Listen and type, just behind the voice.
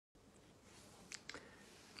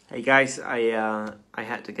Hey guys, I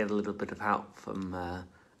had to get a little bit of help from a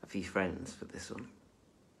few friends for this one.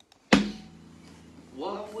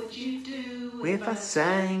 What would you do If I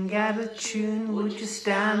sang out a tune, would you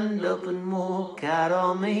stand up and walk out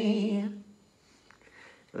on me?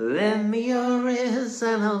 Lend me your ears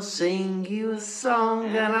and I'll sing you a song,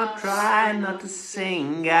 and I'll try not to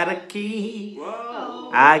sing out of key.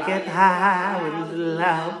 Whoa. I get high with a little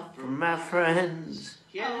help from my friends.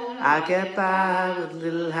 I get by with a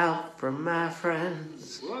little help from my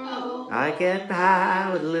friends. Whoa. I get by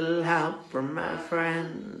with a little help from my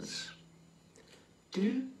friends.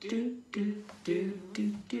 Do do do do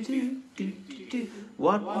do do do do do.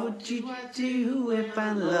 What would you do if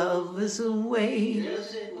our love was away?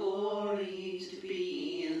 Does it bore you to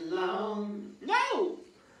be alone? No!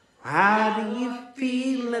 How do you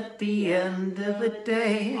feel at the end of the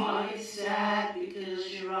day? Are you sad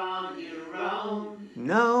because you're on your own?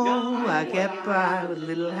 No, I get by with a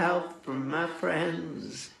little help from my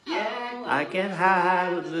friends. Yeah. I get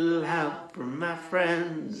high with a little help from my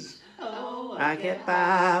friends. Oh, I get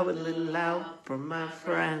by with a little help from my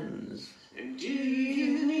friends. Do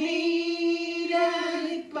you need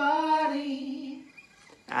anybody?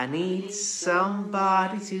 I need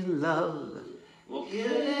somebody to love. Well, could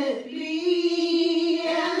it be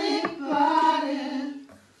anybody?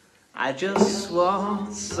 I just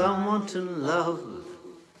want someone to love.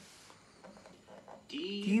 Do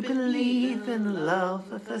Do you believe in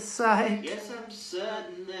love at first sight? Yes, I'm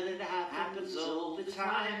certain that it happens all the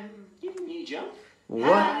time. You jump?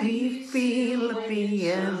 What do you feel at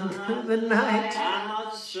the end of the night? I'm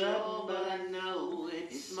not certain, but I know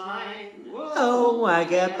it's mine. Whoa. Oh, I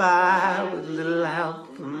get by with a little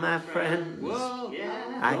help from my friends. Whoa.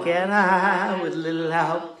 Yeah. I get high with a little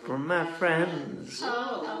help from my friends.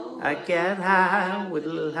 Oh. I get high with a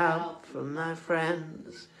little help from my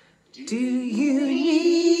friends. Do you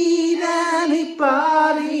need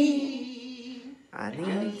anybody? I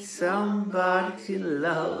need somebody to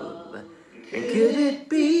love. And could it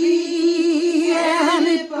be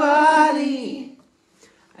anybody?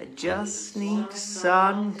 I just need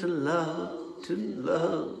someone to love, to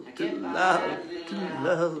love, to love, to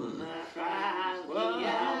love.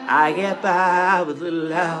 I get by with a little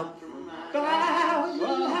help.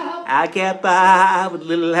 I get by with a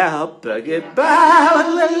little help. I get by with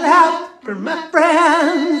a little help from my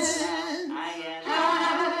friends.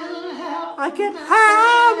 I get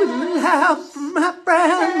high with a little help from my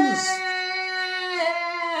friends.